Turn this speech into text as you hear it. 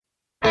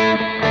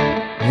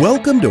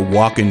Welcome to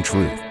Walk in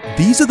Truth.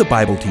 These are the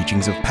Bible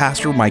teachings of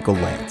Pastor Michael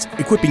Lance,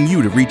 equipping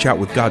you to reach out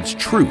with God's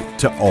truth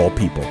to all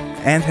people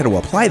and how to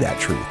apply that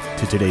truth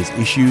to today's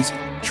issues,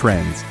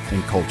 trends,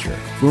 and culture.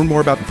 Learn more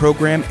about the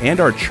program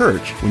and our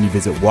church when you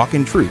visit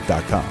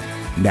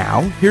walkintruth.com. Now,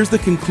 here's the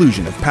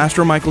conclusion of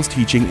Pastor Michael's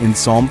teaching in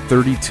Psalm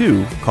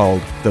 32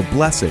 called The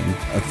Blessing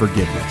of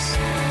Forgiveness.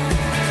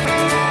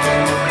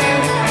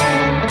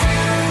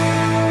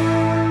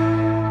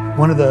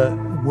 One of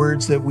the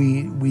words that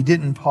we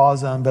didn't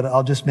pause on, but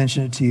I'll just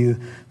mention it to you.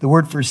 The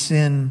word for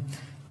sin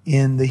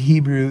in the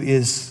Hebrew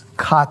is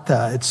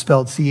kata. It's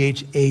spelled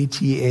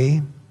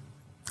C-H-A-T-A.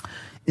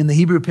 In the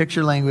Hebrew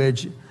picture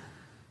language,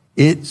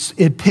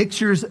 it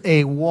pictures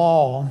a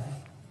wall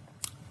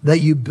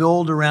that you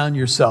build around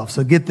yourself.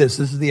 So get this.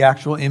 This is the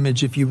actual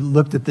image if you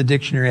looked at the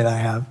dictionary that I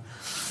have.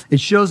 It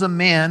shows a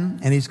man,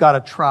 and he's got a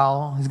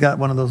trowel. He's got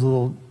one of those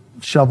little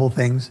shovel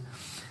things.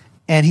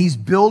 And he's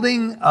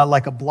building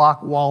like a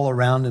block wall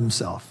around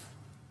himself.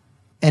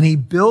 And he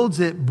builds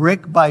it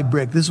brick by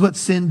brick. This is what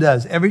sin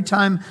does. Every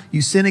time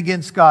you sin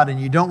against God and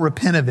you don't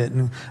repent of it,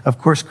 and of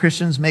course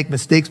Christians make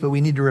mistakes, but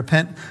we need to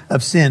repent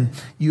of sin.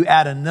 You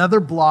add another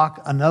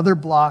block,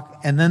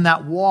 and then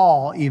that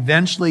wall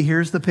eventually,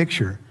 here's the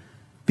picture,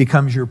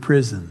 becomes your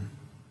prison.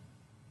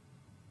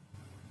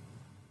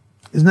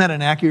 Isn't that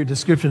an accurate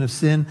description of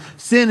sin?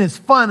 Sin is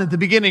fun at the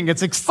beginning.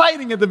 It's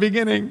exciting at the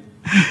beginning.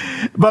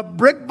 But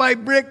brick by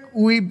brick,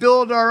 we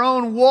build our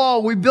own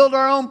wall. We build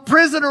our own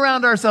prison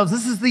around ourselves.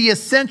 This is the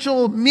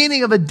essential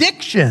meaning of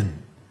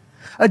addiction.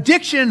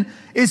 Addiction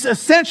is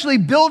essentially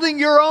building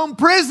your own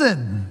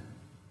prison.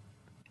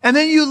 And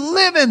then you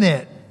live in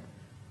it.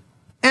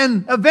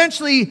 And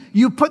eventually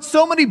you put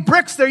so many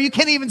bricks there you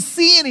can't even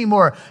see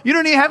anymore. You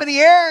don't even have any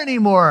air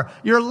anymore.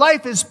 Your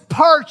life is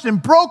parched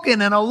and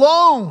broken and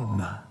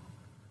alone.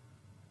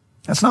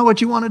 That's not what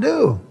you want to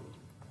do.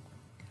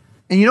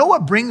 And you know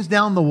what brings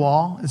down the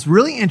wall? It's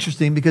really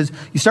interesting because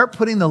you start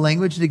putting the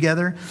language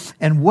together,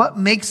 and what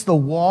makes the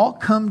wall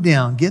come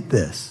down, get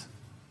this,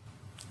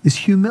 is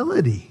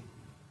humility.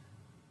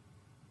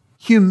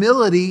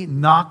 Humility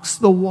knocks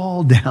the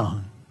wall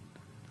down.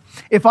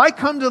 If I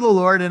come to the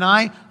Lord and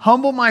I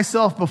humble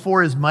myself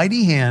before His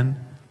mighty hand,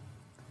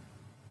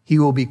 He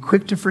will be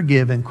quick to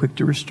forgive and quick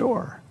to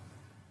restore.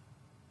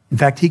 In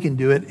fact, He can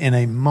do it in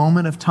a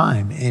moment of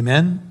time.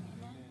 Amen?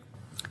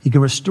 He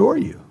can restore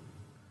you.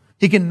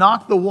 He can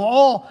knock the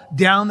wall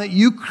down that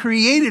you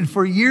created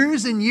for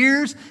years and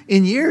years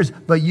and years,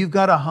 but you've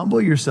got to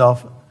humble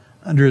yourself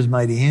under His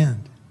mighty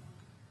hand.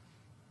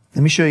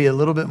 Let me show you a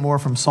little bit more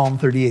from Psalm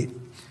 38,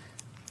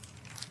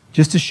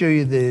 just to show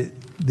you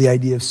the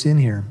idea of sin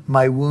here.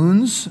 My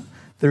wounds,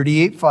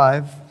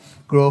 38:5,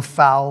 grow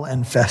foul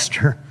and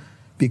fester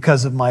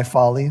because of my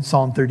folly.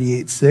 Psalm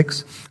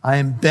 38:6, I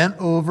am bent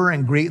over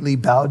and greatly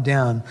bowed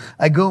down.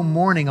 I go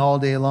mourning all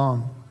day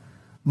long.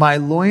 My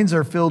loins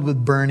are filled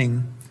with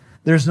burning.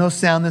 There's no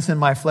soundness in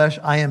my flesh.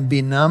 I am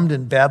benumbed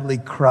and badly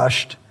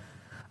crushed.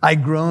 I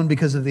groan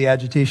because of the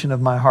agitation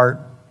of my heart.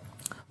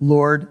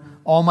 Lord,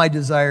 all my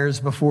desires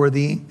before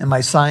Thee, and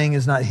my sighing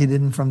is not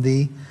hidden from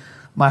Thee.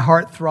 My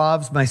heart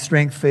throbs, my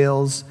strength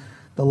fails.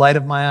 The light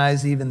of my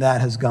eyes, even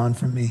that has gone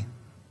from me.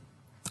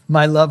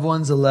 My loved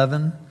ones,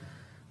 11.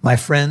 My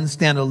friends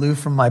stand aloof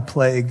from my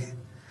plague.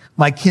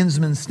 My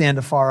kinsmen stand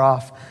afar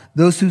off.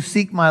 Those who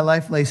seek my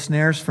life lay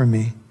snares for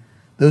me.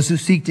 Those who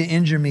seek to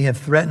injure me have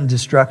threatened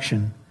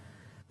destruction.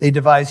 They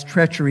devise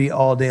treachery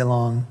all day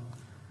long.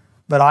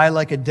 But I,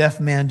 like a deaf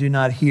man, do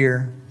not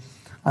hear.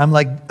 I'm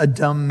like a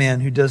dumb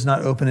man who does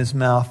not open his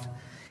mouth.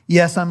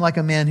 Yes, I'm like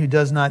a man who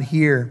does not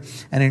hear,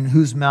 and in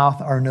whose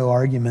mouth are no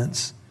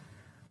arguments.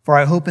 For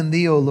I hope in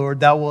Thee, O Lord.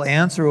 Thou wilt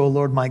answer, O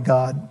Lord my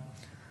God.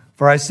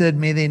 For I said,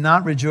 may they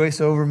not rejoice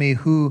over me,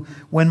 who,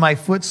 when my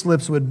foot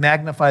slips, would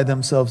magnify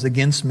themselves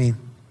against me.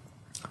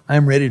 I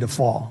am ready to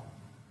fall.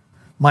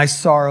 My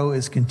sorrow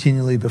is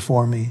continually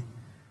before me.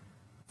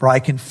 For I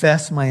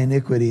confess my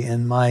iniquity,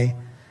 and I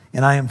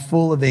am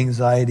full of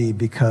anxiety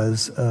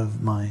because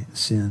of my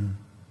sin.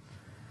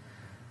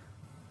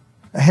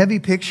 A heavy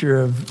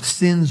picture of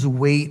sin's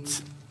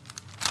weight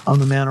on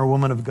the man or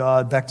woman of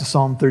God, back to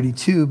Psalm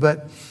 32.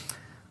 But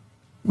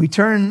we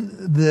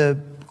turn the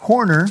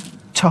corner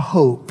to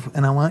hope.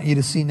 And I want you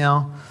to see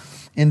now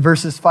in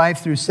verses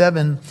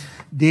 5-7,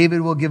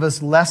 David will give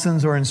us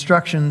lessons or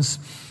instructions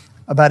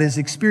about his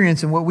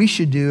experience and what we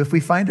should do if we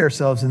find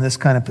ourselves in this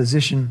kind of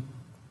position.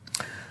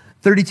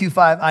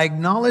 32:5, I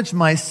acknowledged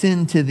my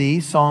sin to Thee,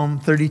 Psalm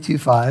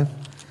 32:5,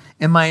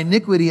 and my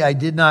iniquity I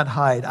did not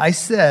hide. I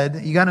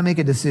said, you got to make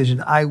a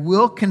decision. I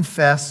will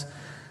confess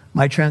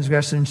my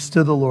transgressions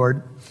to the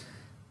Lord.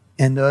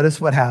 And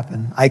notice what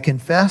happened. I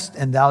confessed,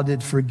 and Thou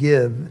did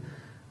forgive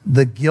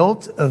the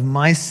guilt of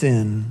my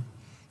sin.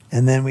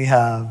 And then we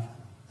have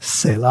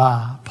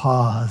Selah,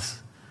 pause.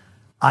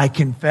 I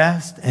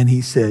confessed, and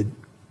He said,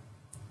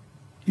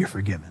 you're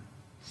forgiven.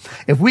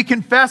 If we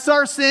confess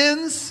our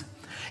sins,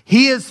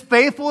 He is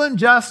faithful and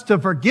just to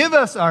forgive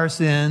us our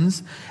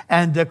sins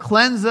and to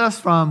cleanse us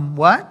from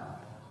what?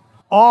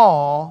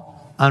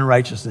 All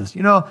unrighteousness.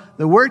 You know,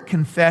 the word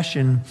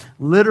confession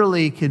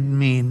literally could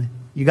mean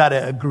you got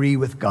to agree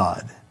with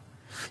God.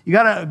 You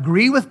got to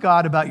agree with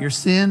God about your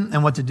sin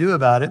and what to do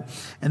about it,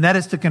 and that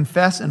is to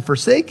confess and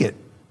forsake it.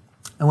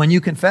 And when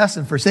you confess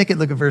and forsake it,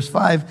 look at verse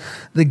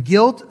 5, the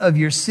guilt of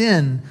your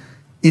sin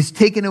is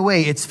taken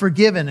away. It's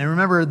forgiven. And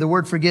remember, the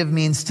word forgive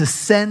means to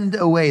send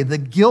away. The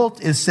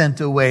guilt is sent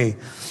away.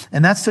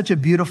 And that's such a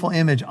beautiful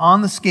image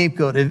on the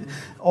scapegoat,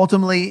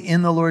 ultimately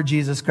in the Lord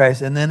Jesus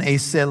Christ, and then a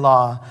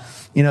Selah.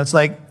 You know, it's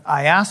like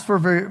I asked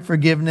for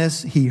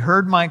forgiveness. He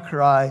heard my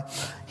cry.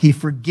 He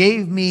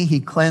forgave me. He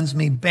cleansed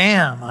me.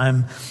 Bam,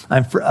 I'm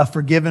a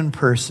forgiven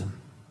person.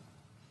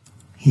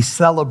 He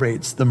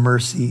celebrates the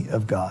mercy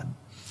of God.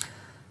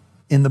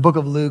 In the book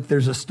of Luke,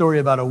 there's a story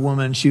about a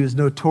woman. She was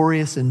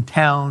notorious in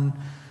town.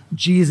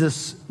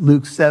 Jesus,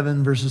 Luke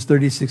 7, verses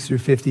 36 through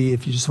 50,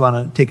 if you just want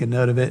to take a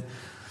note of it.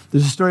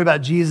 There's a story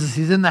about Jesus.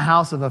 He's in the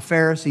house of a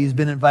Pharisee. He's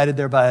been invited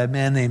there by a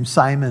man named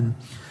Simon.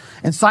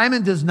 And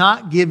Simon does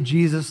not give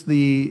Jesus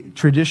the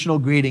traditional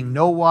greeting.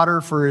 No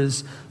water for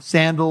his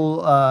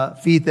sandal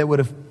feet that would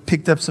have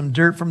picked up some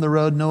dirt from the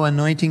road. No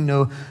anointing,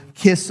 no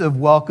kiss of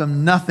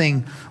welcome,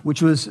 nothing,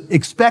 which was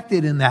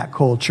expected in that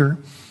culture.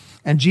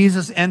 And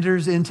Jesus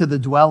enters into the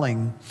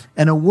dwelling,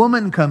 and a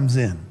woman comes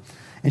in.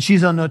 And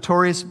she's a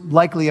notorious,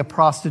 likely a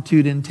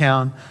prostitute in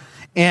town.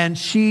 And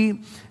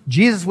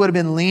Jesus would have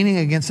been leaning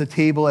against a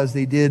table as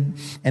they did,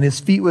 and his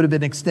feet would have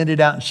been extended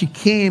out. And she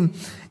came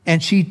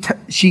and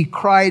she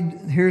cried,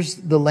 here's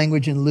the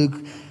language in Luke,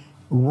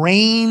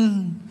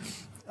 rain,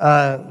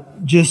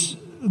 just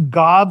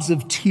gobs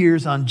of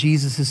tears on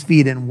Jesus'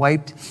 feet, and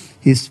wiped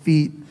his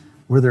feet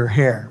with her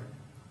hair.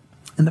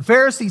 And the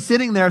Pharisee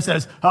sitting there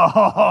says,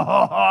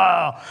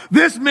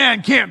 this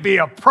man can't be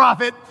a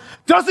prophet.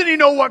 Doesn't he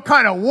know what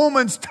kind of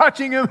woman's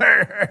touching him?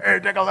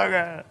 Take a look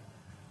at it.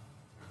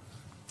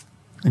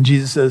 And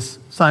Jesus says,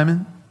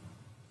 Simon,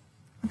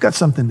 I've got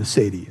something to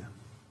say to you.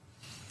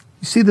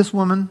 You see this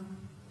woman?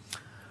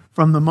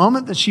 From the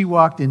moment that she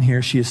walked in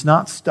here, she has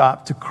not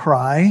stopped to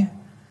cry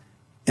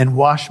and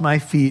wash my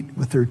feet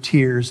with her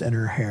tears and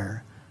her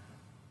hair.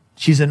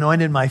 She's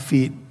anointed my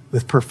feet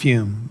with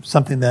perfume,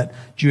 something that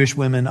Jewish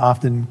women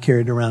often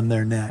carried around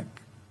their neck.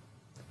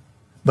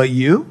 But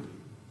you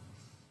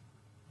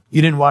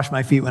didn't wash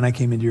my feet when I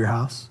came into your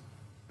house.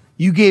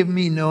 You gave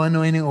me no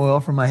anointing oil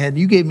for my head.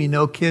 You gave me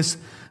no kiss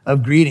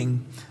of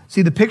greeting.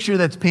 See, the picture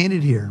that's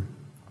painted here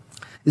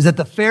is that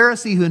the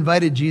Pharisee who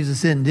invited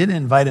Jesus in didn't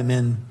invite him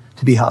in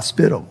to be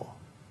hospitable.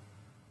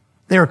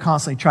 They were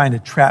constantly trying to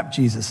trap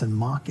Jesus and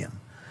mock him.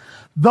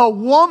 The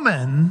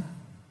woman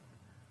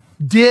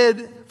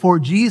did for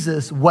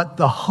Jesus what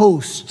the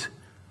host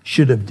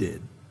should have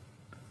did.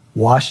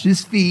 Washed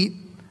his feet,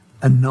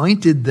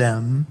 anointed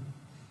them,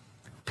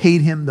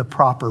 paid him the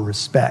proper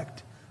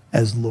respect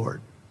as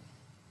Lord.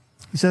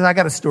 He says, I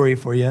got a story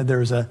for you.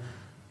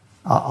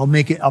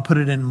 I'll put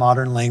it in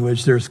modern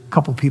language. There's a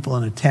couple people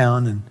in a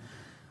town, and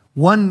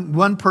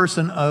one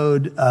person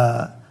owed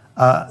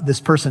this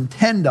person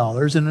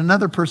 $10, and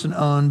another person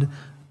owed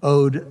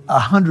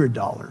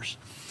 $100.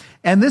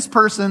 And this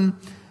person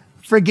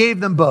forgave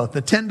them both,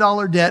 the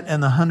 $10 debt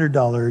and the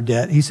 $100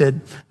 debt. He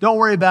said, don't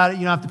worry about it.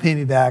 You don't have to pay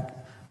me back.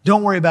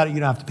 Don't worry about it. You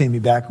don't have to pay me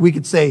back. We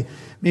could say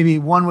maybe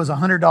one was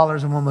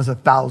 $100 and one was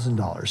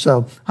 $1,000.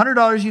 So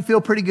 $100, you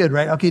feel pretty good,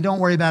 right? Okay, don't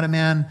worry about it,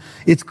 man.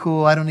 It's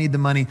cool. I don't need the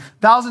money.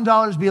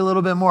 $1,000 be a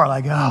little bit more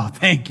like, oh,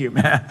 thank you,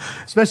 man.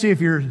 Especially if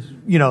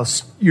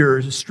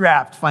you're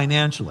strapped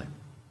financially.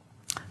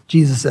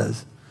 Jesus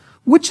says,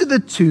 which of the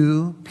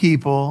two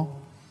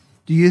people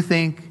do you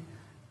think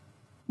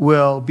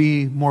will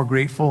be more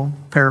grateful?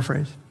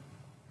 Paraphrase.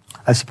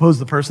 I suppose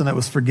the person that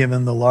was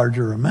forgiven the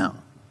larger amount.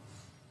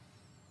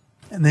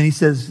 And then he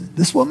says,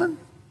 this woman,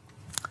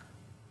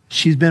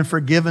 she's been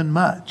forgiven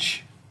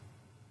much,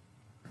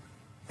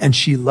 and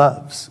she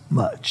loves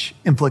much.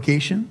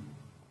 Implication,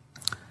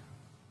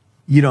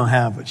 you don't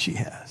have what she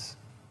has.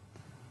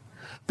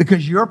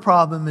 Because your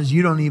problem is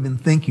you don't even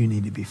think you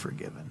need to be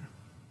forgiven.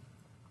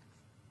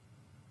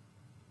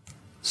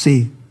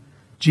 See,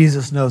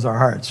 Jesus knows our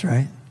hearts,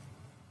 right?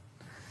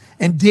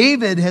 And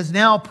David has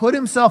now put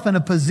himself in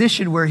a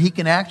position where he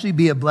can actually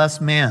be a blessed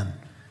man,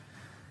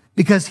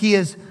 because he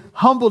has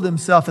humbled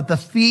himself at the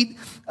feet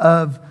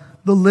of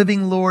the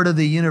living Lord of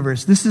the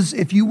universe. This is,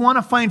 if you want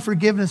to find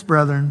forgiveness,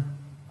 brethren,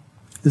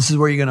 this is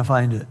where you're going to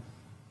find it,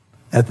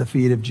 at the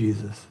feet of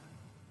Jesus.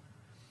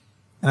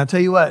 And I'll tell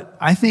you what,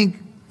 I think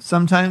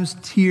sometimes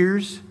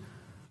tears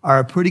are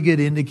a pretty good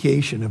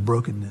indication of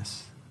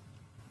brokenness.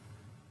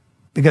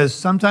 Because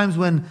sometimes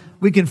when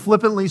we can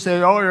flippantly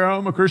say, oh yeah,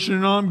 I'm a Christian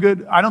and I'm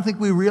good, I don't think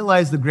we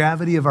realize the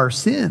gravity of our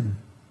sin.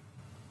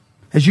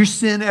 Has your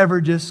sin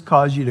ever just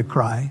caused you to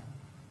cry?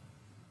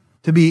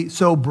 To be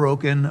so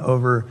broken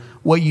over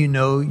what you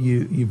know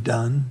you've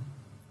done?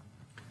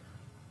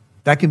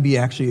 That can be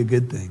actually a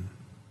good thing.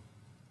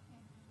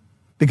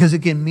 Because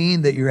it can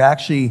mean that you're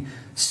actually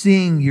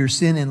seeing your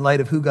sin in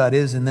light of who God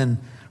is and then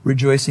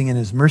rejoicing in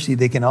his mercy.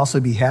 They can also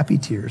be happy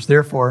tears.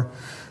 Therefore,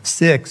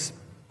 6,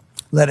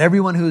 let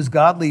everyone who is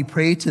godly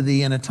pray to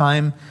thee in a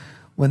time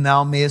when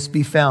thou mayest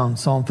be found.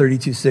 Psalm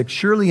 32:6.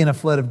 Surely in a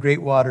flood of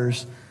great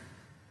waters,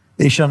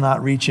 they shall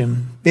not reach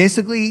him.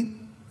 Basically,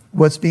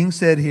 what's being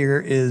said here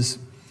is,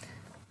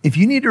 if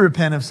you need to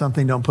repent of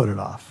something, don't put it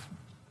off.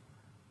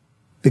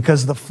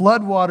 Because the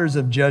flood waters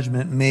of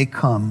judgment may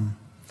come.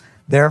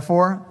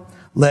 Therefore,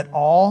 let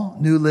all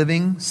New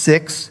Living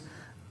 6,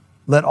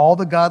 let all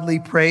the godly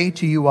pray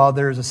to you while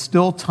there is a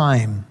still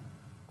time,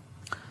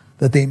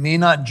 that they may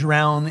not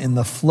drown in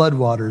the flood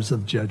waters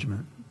of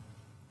judgment.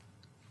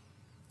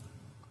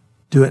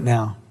 Do it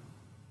now.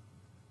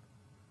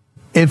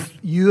 If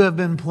you have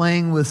been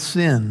playing with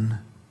sin,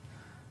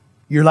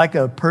 you're like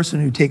a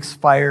person who takes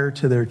fire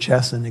to their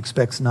chest and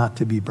expects not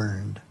to be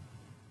burned.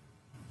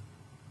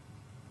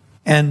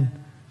 And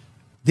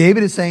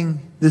David is saying,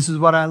 this is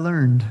what I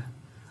learned.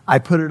 I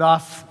put it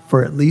off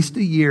for at least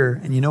a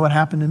year, and you know what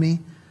happened to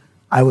me?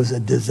 I was a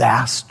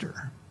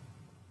disaster.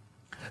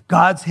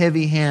 God's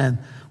heavy hand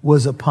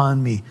was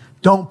upon me.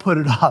 Don't put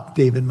it off,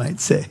 David might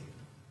say.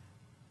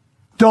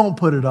 Don't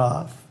put it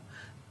off.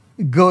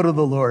 Go to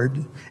the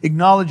Lord.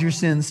 Acknowledge your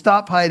sin.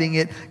 Stop hiding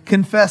it.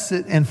 Confess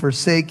it and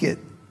forsake it.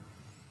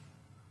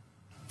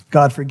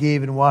 God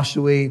forgave and washed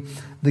away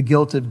the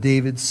guilt of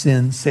David's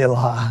sin.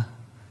 Selah.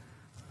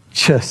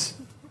 Just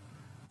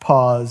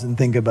pause and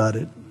think about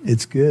it.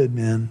 It's good,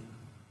 man.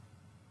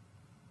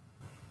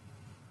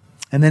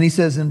 And then he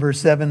says in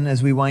verse 7,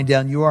 as we wind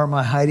down, you are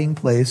my hiding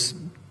place.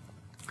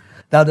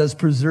 Thou dost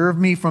preserve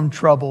me from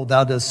trouble.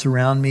 Thou dost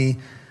surround me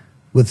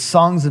with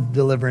songs of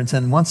deliverance.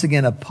 And once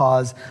again, a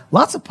pause.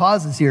 Lots of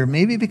pauses here,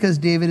 maybe because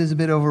David is a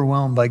bit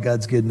overwhelmed by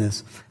God's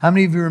goodness. How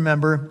many of you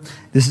remember,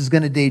 this is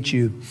going to date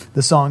you,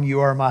 the song,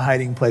 You Are My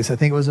Hiding Place? I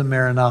think it was a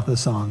Maranatha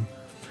song.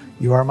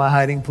 You are my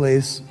hiding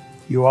place.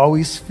 You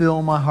always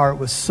fill my heart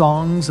with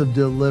songs of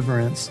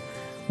deliverance.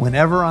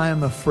 Whenever I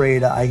am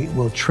afraid, I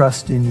will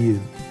trust in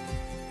you.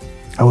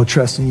 I will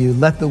trust in you.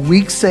 Let the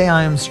weak say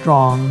I am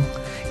strong.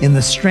 In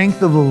the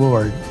strength of the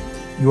Lord,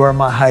 you are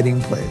my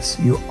hiding place.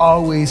 You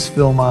always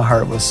fill my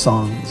heart with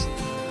songs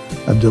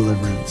of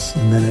deliverance.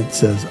 And then it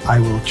says, I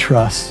will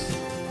trust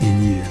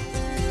in you.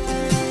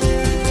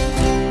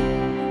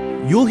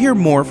 You'll hear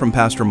more from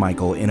Pastor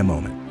Michael in a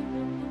moment.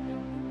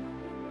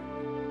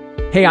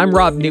 Hey, I'm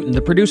Rob Newton,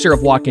 the producer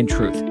of Walk in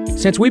Truth.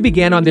 Since we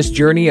began on this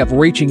journey of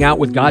reaching out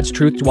with God's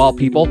truth to all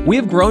people, we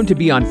have grown to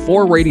be on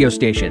 4 radio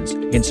stations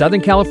in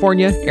Southern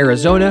California,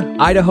 Arizona,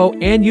 Idaho,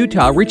 and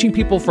Utah, reaching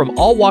people from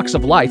all walks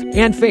of life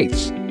and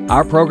faiths.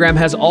 Our program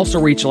has also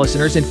reached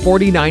listeners in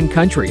 49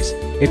 countries.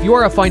 If you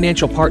are a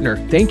financial partner,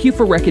 thank you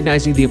for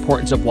recognizing the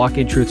importance of Walk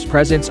in Truth's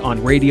presence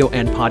on radio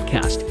and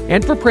podcast,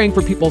 and for praying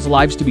for people's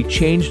lives to be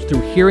changed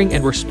through hearing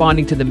and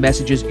responding to the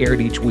messages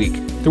aired each week.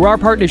 Through our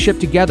partnership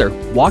together,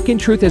 Walk in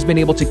Truth has been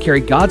able to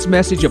carry God's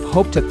message of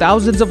hope to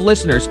thousands of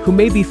listeners who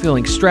may be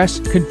feeling stress,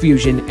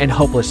 confusion, and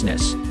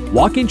hopelessness.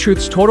 Walk in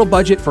Truth's total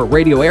budget for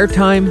radio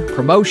airtime,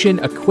 promotion,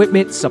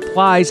 equipment,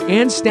 supplies,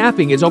 and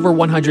staffing is over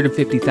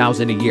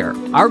 $150,000 a year.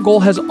 Our goal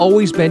has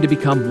always been to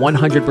become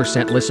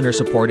 100% listener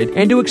supported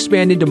and to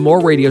expand into more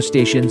radio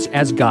stations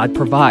as God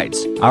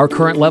provides. Our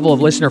current level of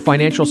listener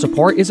financial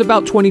support is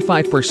about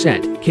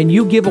 25%. Can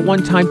you give a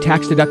one-time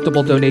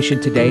tax-deductible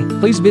donation today?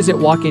 Please visit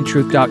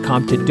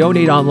walkintruth.com to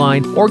donate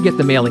online or get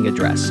the mailing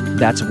address.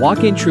 That's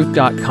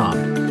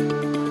walkintruth.com.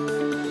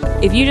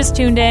 If you just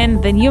tuned in,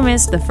 then you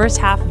missed the first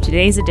half of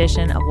today's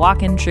edition of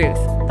Walk in Truth.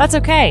 That's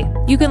okay.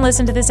 You can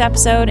listen to this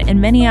episode and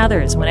many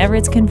others whenever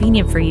it's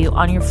convenient for you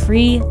on your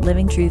free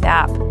Living Truth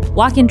app.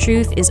 Walk in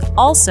Truth is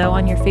also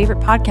on your favorite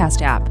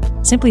podcast app.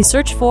 Simply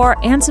search for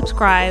and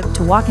subscribe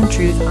to Walk in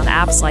Truth on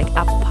apps like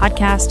Apple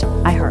Podcast,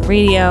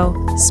 iHeartRadio,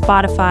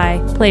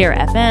 Spotify, Player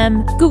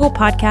FM, Google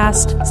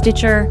Podcast,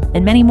 Stitcher,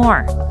 and many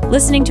more.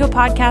 Listening to a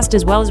podcast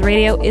as well as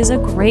radio is a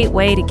great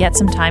way to get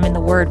some time in the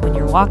Word when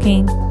you're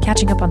walking,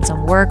 catching up on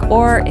some work,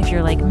 or if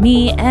you're like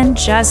me and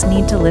just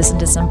need to listen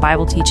to some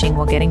Bible teaching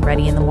while getting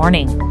ready in the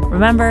morning.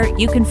 Remember,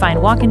 you can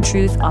find Walk in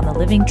Truth on the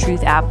Living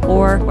Truth app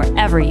or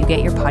wherever you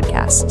get your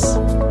podcasts.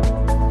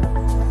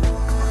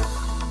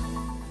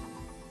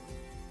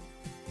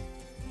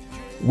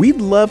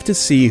 We'd love to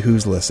see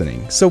who's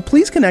listening, so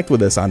please connect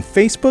with us on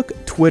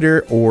Facebook,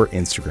 Twitter, or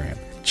Instagram.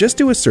 Just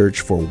do a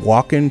search for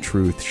Walk in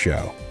Truth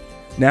Show.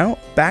 Now,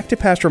 back to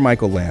Pastor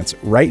Michael Lantz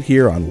right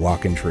here on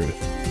Walk in Truth.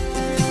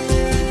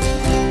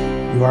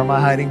 You are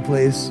my hiding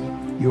place.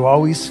 You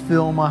always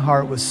fill my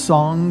heart with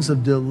songs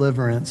of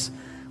deliverance.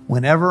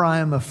 Whenever I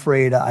am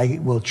afraid, I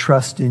will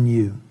trust in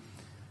you.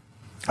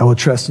 I will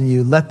trust in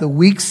you. Let the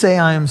weak say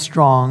I am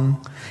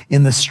strong.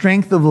 In the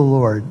strength of the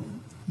Lord,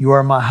 you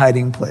are my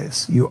hiding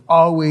place. You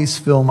always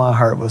fill my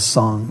heart with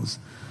songs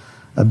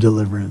of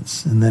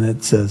deliverance. And then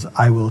it says,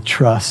 I will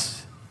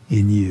trust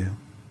in you.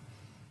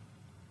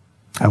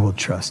 I will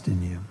trust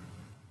in you.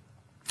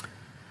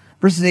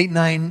 Verses 8 and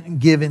 9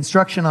 give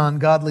instruction on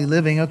godly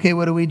living. Okay,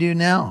 what do we do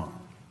now?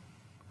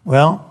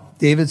 Well,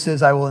 David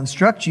says, I will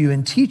instruct you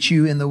and teach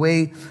you in the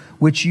way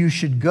which you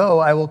should go.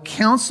 I will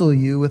counsel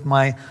you with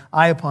my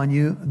eye upon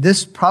you.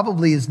 This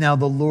probably is now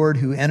the Lord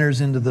who enters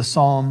into the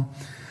psalm.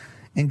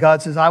 And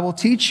God says, I will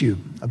teach you.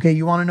 Okay,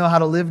 you want to know how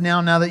to live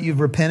now that you've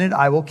repented?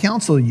 I will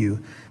counsel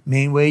you.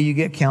 Main way you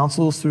get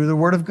counsel is through the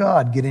Word of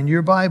God. Get into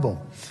your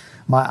Bible.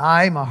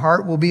 My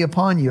heart will be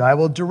upon you. I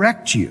will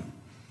direct you.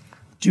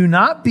 Do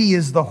not be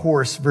as the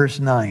horse, verse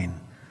 9,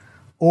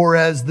 or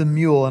as the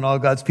mule. And all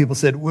God's people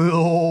said,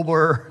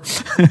 Wilbur.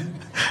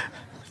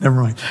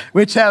 Never mind.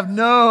 Which have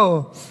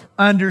no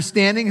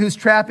understanding, whose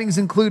trappings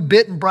include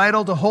bit and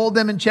bridle to hold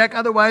them in check.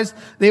 Otherwise,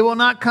 they will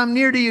not come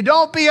near to you.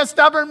 Don't be a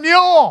stubborn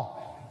mule.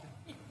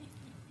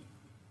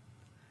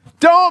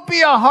 Don't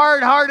be a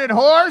hard-hearted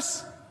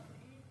horse.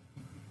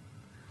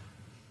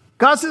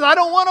 God says, I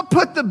don't want to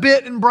put the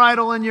bit and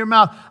bridle in your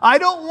mouth. I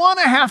don't want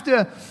to have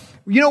to,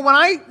 when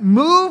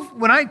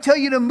I tell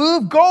you to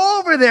move, go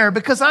over there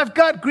because I've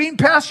got green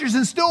pastures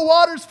and still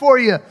waters for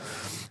you.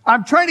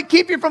 I'm trying to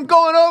keep you from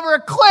going over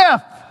a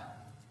cliff.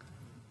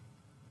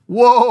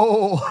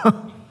 Whoa.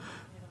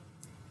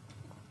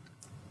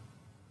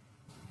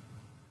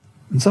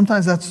 And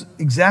sometimes that's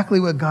exactly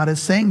what God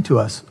is saying to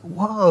us.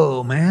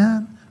 Whoa,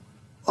 man.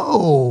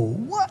 Oh,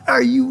 what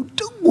are you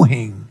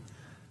doing?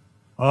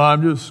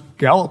 I'm just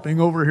galloping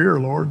over here,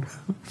 Lord.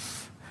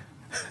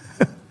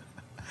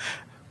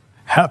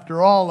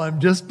 After all, I'm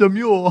just a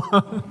mule.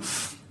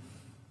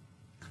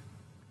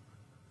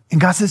 And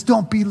God says,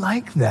 don't be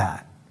like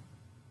that.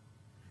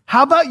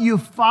 How about you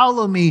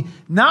follow me,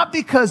 not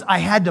because I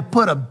had to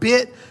put a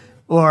bit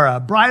or a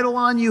bridle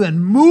on you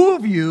and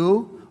move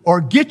you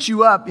or get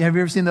you up. Have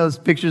you ever seen those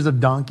pictures of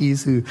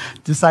donkeys who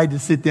decide to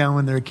sit down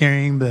when they're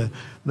carrying the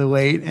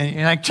weight?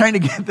 And I'm trying to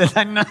get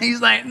that.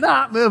 He's like,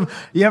 not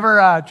move. You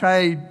ever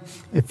try,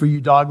 for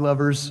you dog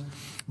lovers,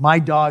 my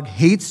dog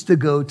hates to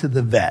go to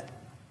the vet.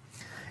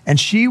 And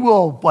she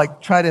will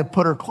try to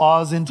put her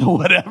claws into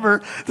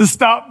whatever to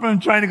stop from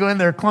trying to go in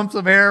there. Clumps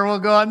of hair will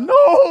go,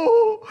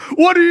 no,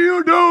 what are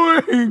you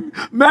doing,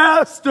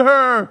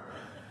 master?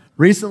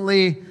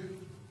 Recently,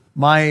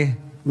 my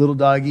little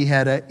doggie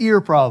had an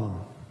ear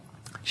problem.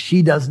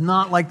 She does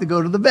not like to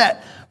go to the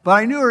vet, but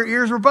I knew her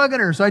ears were bugging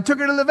her, so I took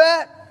her to the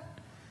vet.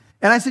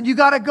 And I said, you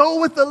got to go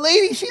with the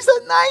lady. She's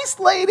a nice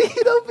lady.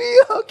 It'll be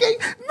okay.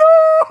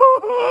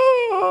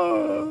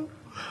 No!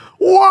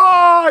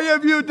 Why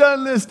have you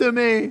done this to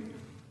me?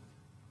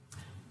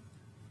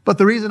 But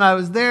the reason I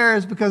was there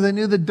is because I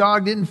knew the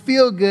dog didn't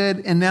feel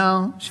good, and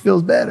now she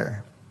feels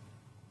better.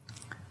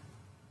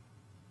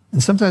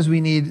 And sometimes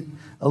we need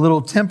a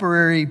little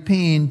temporary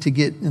pain to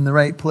get in the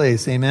right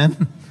place.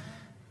 Amen?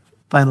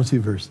 Final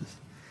two verses.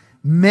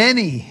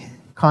 Many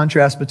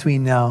contrast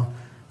between now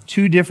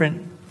two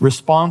different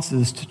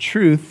responses to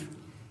truth.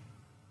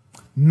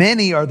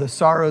 Many are the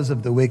sorrows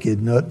of the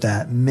wicked. Note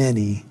that,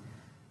 many.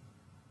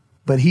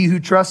 But he who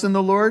trusts in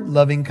the Lord,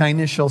 loving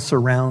kindness shall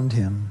surround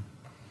him.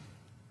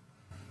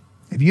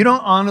 If you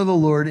don't honor the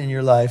Lord in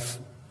your life,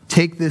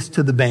 take this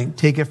to the bank.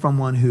 Take it from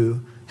one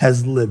who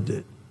has lived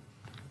it.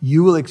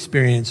 You will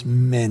experience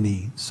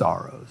many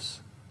sorrows.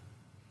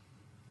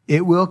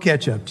 It will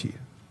catch up to you.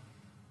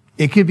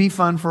 It could be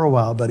fun for a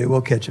while, but it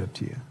will catch up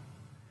to you.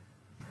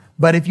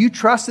 But if you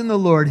trust in the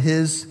Lord,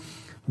 his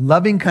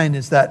loving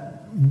kindness,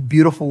 that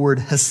beautiful word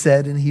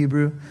hesed in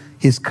Hebrew,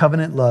 his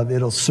covenant love,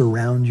 it'll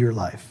surround your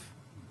life.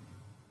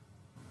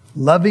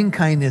 Loving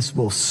kindness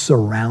will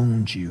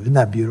surround you. Isn't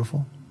that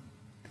beautiful?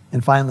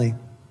 And finally,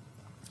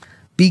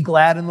 be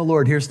glad in the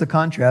Lord. Here's the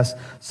contrast.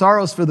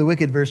 Sorrows for the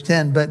wicked, verse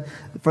 10. But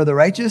for the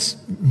righteous,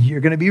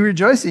 you're going to be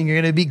rejoicing.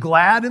 You're going to be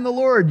glad in the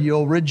Lord.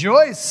 You'll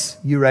rejoice,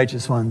 you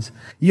righteous ones.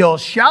 You'll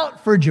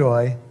shout for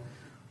joy,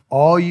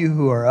 all you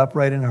who are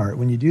upright in heart.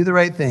 When you do the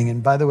right thing,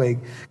 and by the way,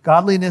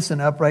 godliness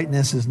and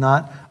uprightness is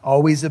not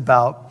always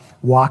about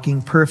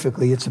walking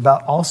perfectly. It's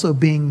about also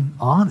being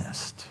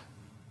honest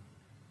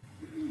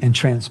and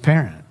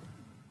transparent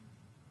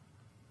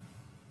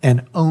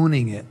and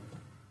owning it.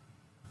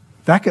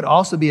 That could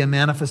also be a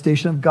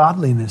manifestation of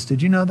godliness.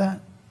 Did you know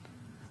that?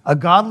 A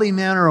godly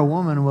man or a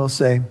woman will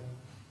say,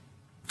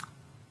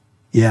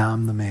 yeah,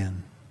 I'm the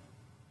man.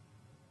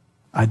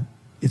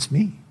 It's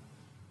me.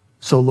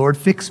 So Lord,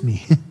 fix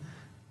me.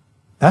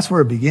 That's where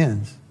it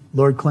begins.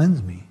 Lord,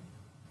 cleanse me.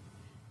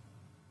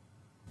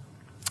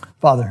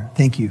 Father,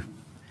 thank you.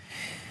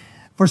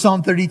 For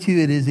Psalm 32,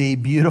 it is a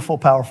beautiful,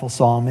 powerful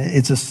psalm.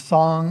 It's a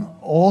song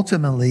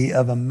ultimately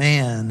of a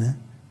man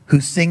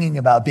who's singing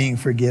about being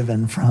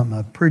forgiven from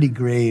a pretty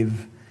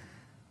grave.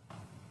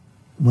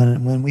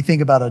 When we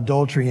think about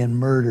adultery and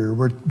murder,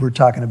 we're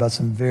talking about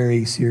some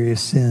very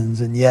serious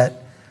sins. And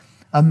yet,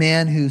 a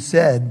man who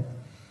said,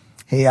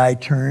 hey, I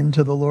turned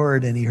to the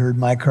Lord and he heard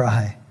my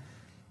cry.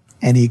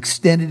 And he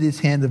extended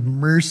his hand of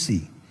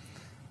mercy.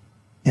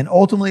 And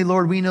ultimately,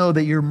 Lord, we know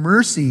that your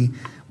mercy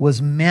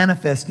was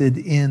manifested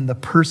in the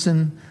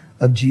person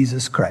of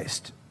Jesus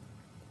Christ,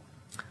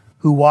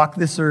 who walked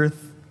this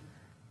earth,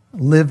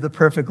 lived the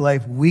perfect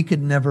life we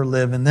could never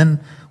live, and then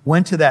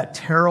went to that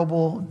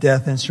terrible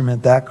death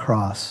instrument, that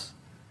cross,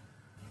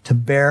 to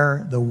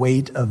bear the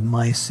weight of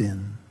my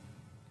sin.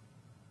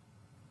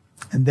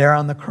 And there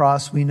on the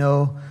cross, we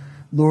know,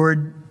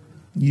 Lord,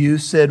 you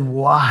said,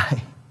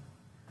 why?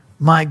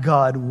 My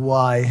God,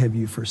 why have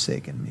you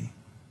forsaken me?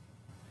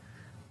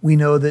 We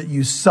know that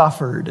you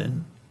suffered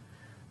and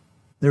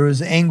there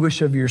was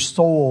anguish of your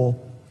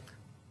soul,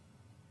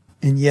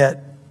 and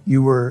yet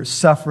you were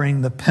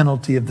suffering the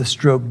penalty of the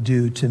stroke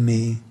due to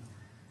me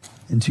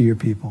and to your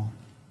people.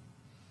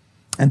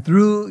 And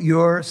through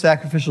your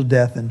sacrificial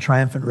death and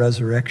triumphant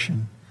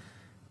resurrection,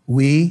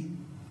 we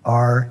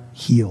are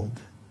healed.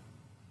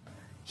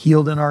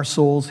 Healed in our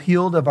souls,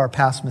 healed of our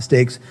past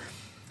mistakes,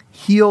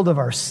 healed of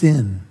our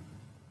sin,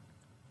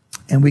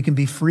 and we can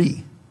be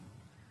free.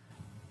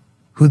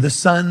 Who the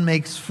Son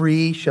makes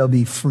free shall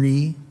be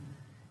free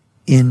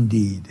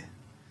indeed.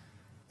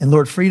 And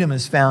Lord, freedom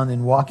is found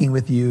in walking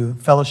with you,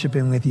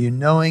 fellowshipping with you,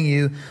 knowing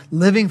you,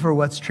 living for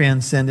what's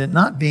transcendent,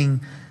 not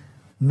being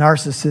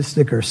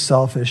narcissistic or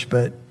selfish,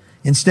 but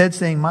instead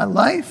saying, my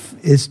life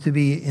is to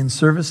be in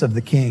service of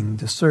the King,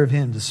 to serve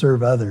him, to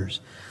serve others.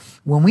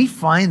 When we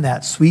find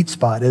that sweet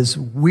spot, as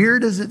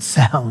weird as it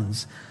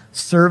sounds,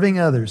 serving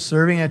others,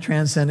 serving a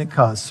transcendent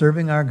cause,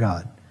 serving our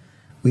God,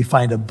 we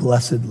find a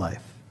blessed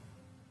life.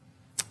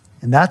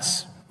 And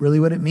that's really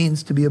what it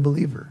means to be a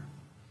believer,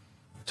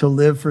 to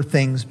live for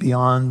things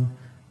beyond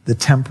the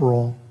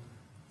temporal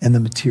and the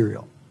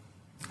material.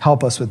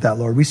 Help us with that,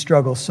 Lord. We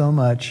struggle so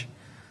much.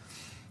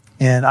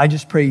 And I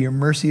just pray your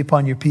mercy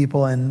upon your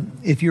people. And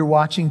if you're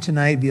watching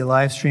tonight via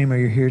live stream or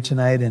you're here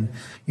tonight and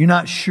you're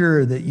not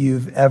sure that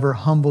you've ever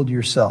humbled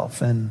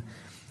yourself and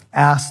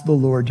asked the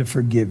Lord to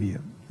forgive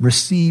you,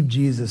 receive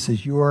Jesus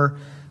as your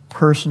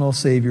personal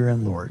Savior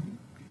and Lord.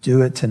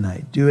 Do it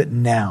tonight. Do it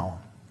now.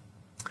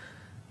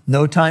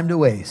 No time to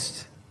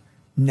waste.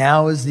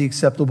 Now is the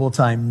acceptable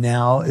time.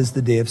 Now is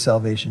the day of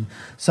salvation.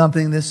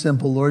 Something this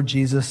simple. Lord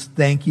Jesus,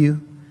 thank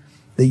you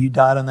that you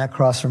died on that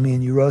cross for me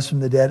and you rose from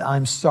the dead.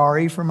 I'm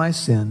sorry for my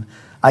sin.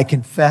 I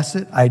confess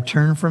it. I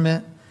turn from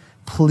it.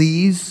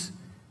 Please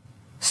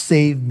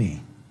save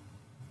me.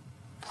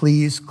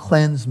 Please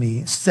cleanse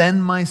me.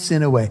 Send my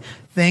sin away.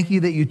 Thank you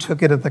that you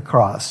took it at the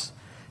cross.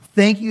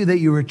 Thank you that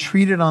you were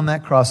treated on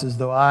that cross as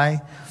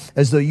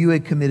though you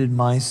had committed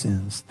my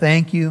sins.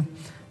 Thank you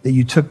that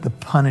you took the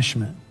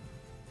punishment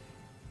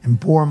and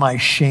bore my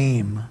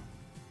shame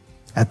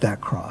at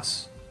that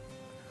cross.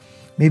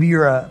 Maybe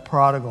you're a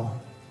prodigal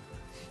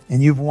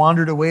and you've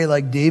wandered away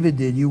like David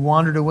did. You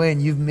wandered away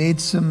and you've made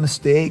some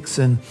mistakes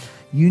and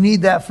you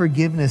need that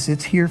forgiveness.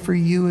 It's here for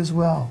you as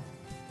well.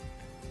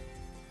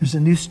 There's a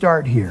new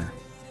start here.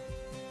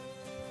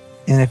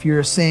 And if you're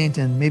a saint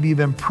and maybe you've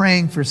been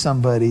praying for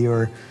somebody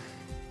or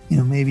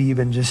maybe you've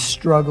been just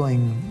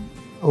struggling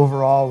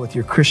overall with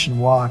your Christian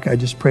walk, I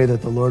just pray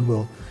that the Lord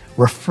will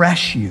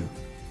refresh you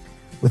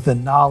with the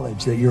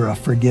knowledge that you're a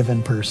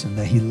forgiven person,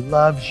 that he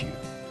loves you,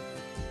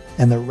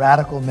 and the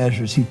radical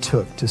measures he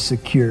took to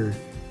secure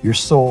your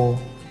soul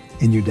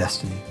and your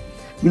destiny.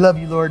 We love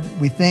you, Lord.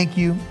 We thank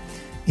you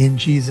in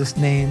Jesus'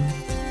 name.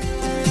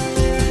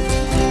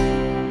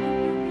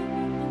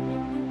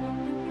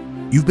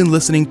 You've been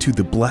listening to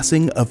The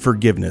Blessing of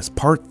Forgiveness,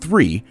 Part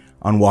 3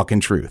 on Walk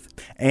in Truth.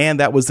 And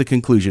that was the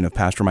conclusion of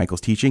Pastor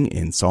Michael's teaching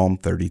in Psalm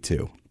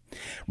 32.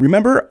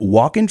 Remember,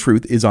 Walk in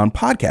Truth is on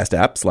podcast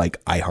apps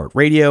like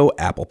iHeartRadio,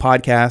 Apple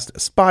Podcast,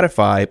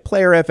 Spotify,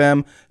 Player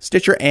FM,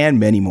 Stitcher, and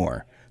many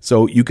more.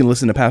 So you can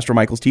listen to Pastor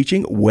Michael's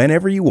teaching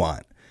whenever you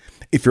want.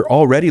 If you're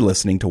already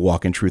listening to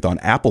Walk in Truth on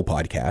Apple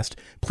Podcast,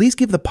 please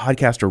give the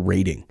podcast a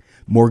rating.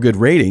 More good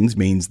ratings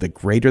means the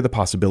greater the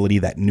possibility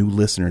that new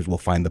listeners will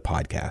find the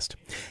podcast.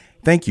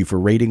 Thank you for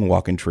rating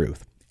Walk in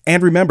Truth.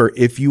 And remember,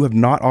 if you have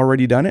not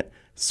already done it,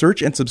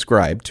 search and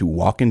subscribe to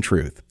Walk in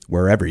Truth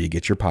wherever you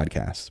get your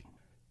podcasts.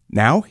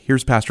 Now,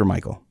 here's Pastor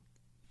Michael.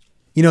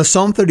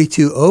 Psalm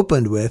 32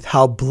 opened with,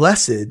 how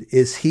blessed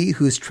is he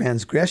whose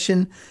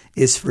transgression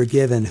is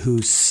forgiven,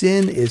 whose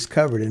sin is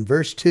covered. In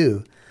verse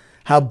 2,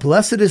 how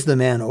blessed is the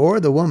man or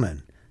the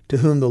woman to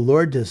whom the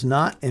Lord does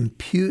not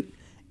impute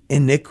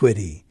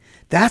iniquity.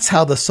 That's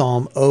how the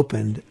psalm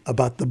opened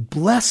about the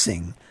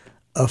blessing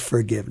of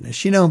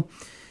forgiveness.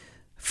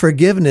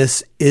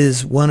 Forgiveness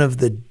is one of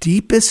the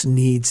deepest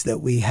needs that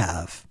we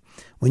have.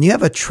 When you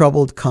have a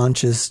troubled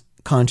conscience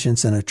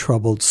and a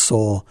troubled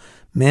soul,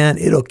 man,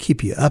 it'll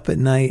keep you up at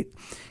night.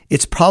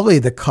 It's probably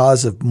the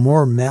cause of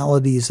more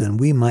maladies than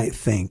we might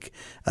think.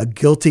 A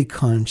guilty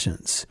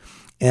conscience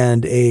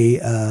and a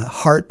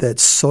heart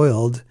that's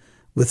soiled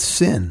with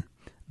sin.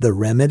 The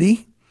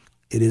remedy,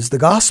 it is the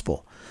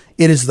gospel.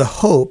 It is the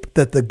hope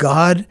that the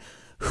God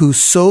who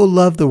so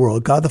loved the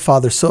world, God the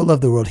Father so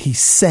loved the world, he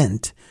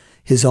sent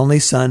his only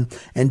Son,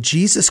 and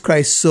Jesus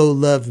Christ so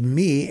loved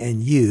me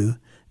and you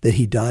that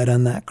he died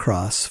on that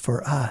cross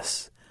for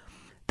us.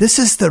 This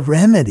is the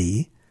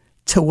remedy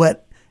to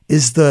what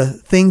is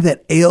the thing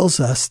that ails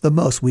us the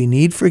most. We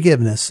need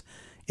forgiveness.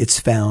 It's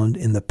found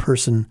in the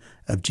person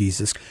of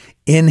Jesus.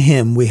 In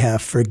him we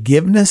have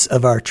forgiveness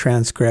of our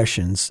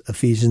transgressions,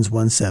 Ephesians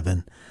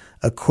 1:7,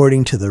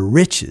 according to the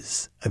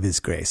riches of his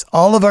grace.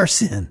 All of our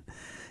sin.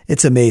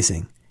 It's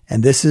amazing.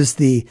 And this is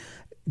the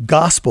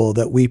gospel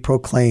that we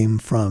proclaim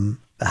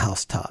from the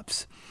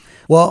housetops.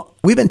 Well,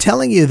 we've been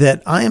telling you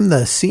that I am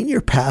the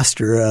senior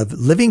pastor of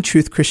Living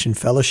Truth Christian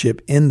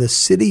Fellowship in the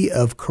city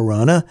of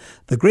Corona,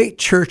 the great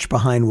church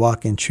behind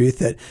Walk in Truth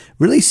that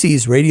really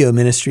sees radio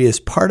ministry as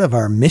part of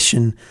our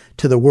mission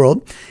to the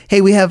world.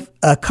 Hey, we have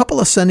a couple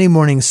of Sunday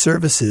morning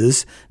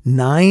services,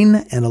 9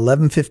 and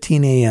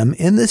 11:15 a.m.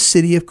 in the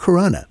city of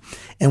Corona.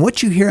 And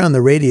what you hear on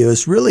the radio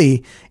is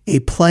really a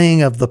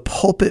playing of the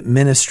pulpit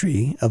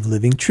ministry of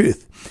Living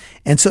Truth.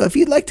 And so if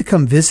you'd like to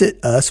come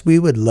visit us, we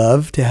would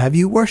love to have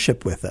you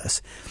worship with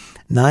us.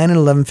 9 and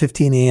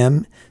 11:15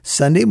 a.m.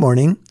 Sunday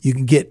morning. You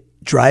can get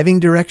driving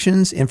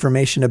directions,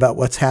 information about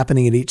what's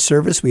happening at each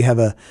service. We have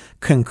a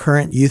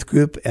concurrent youth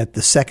group at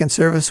the second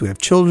service. We have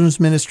children's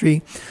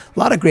ministry, a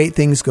lot of great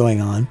things going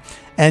on.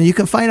 And you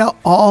can find out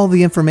all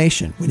the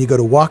information when you go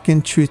to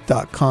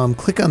walkintruth.com,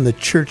 click on the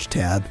church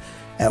tab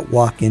at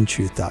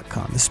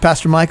walkintruth.com. This is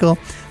Pastor Michael.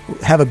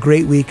 Have a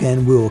great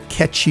weekend. We will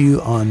catch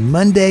you on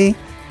Monday.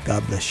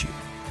 God bless you.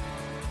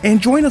 And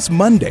join us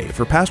Monday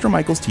for Pastor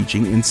Michael's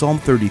teaching in Psalm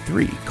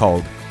 33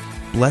 called,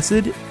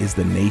 Blessed is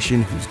the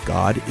Nation Whose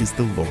God is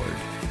the Lord.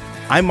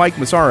 I'm Mike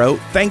Massaro.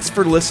 Thanks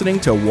for listening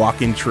to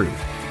Walk in Truth.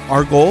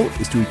 Our goal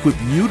is to equip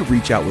you to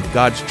reach out with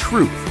God's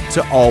truth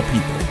to all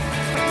people.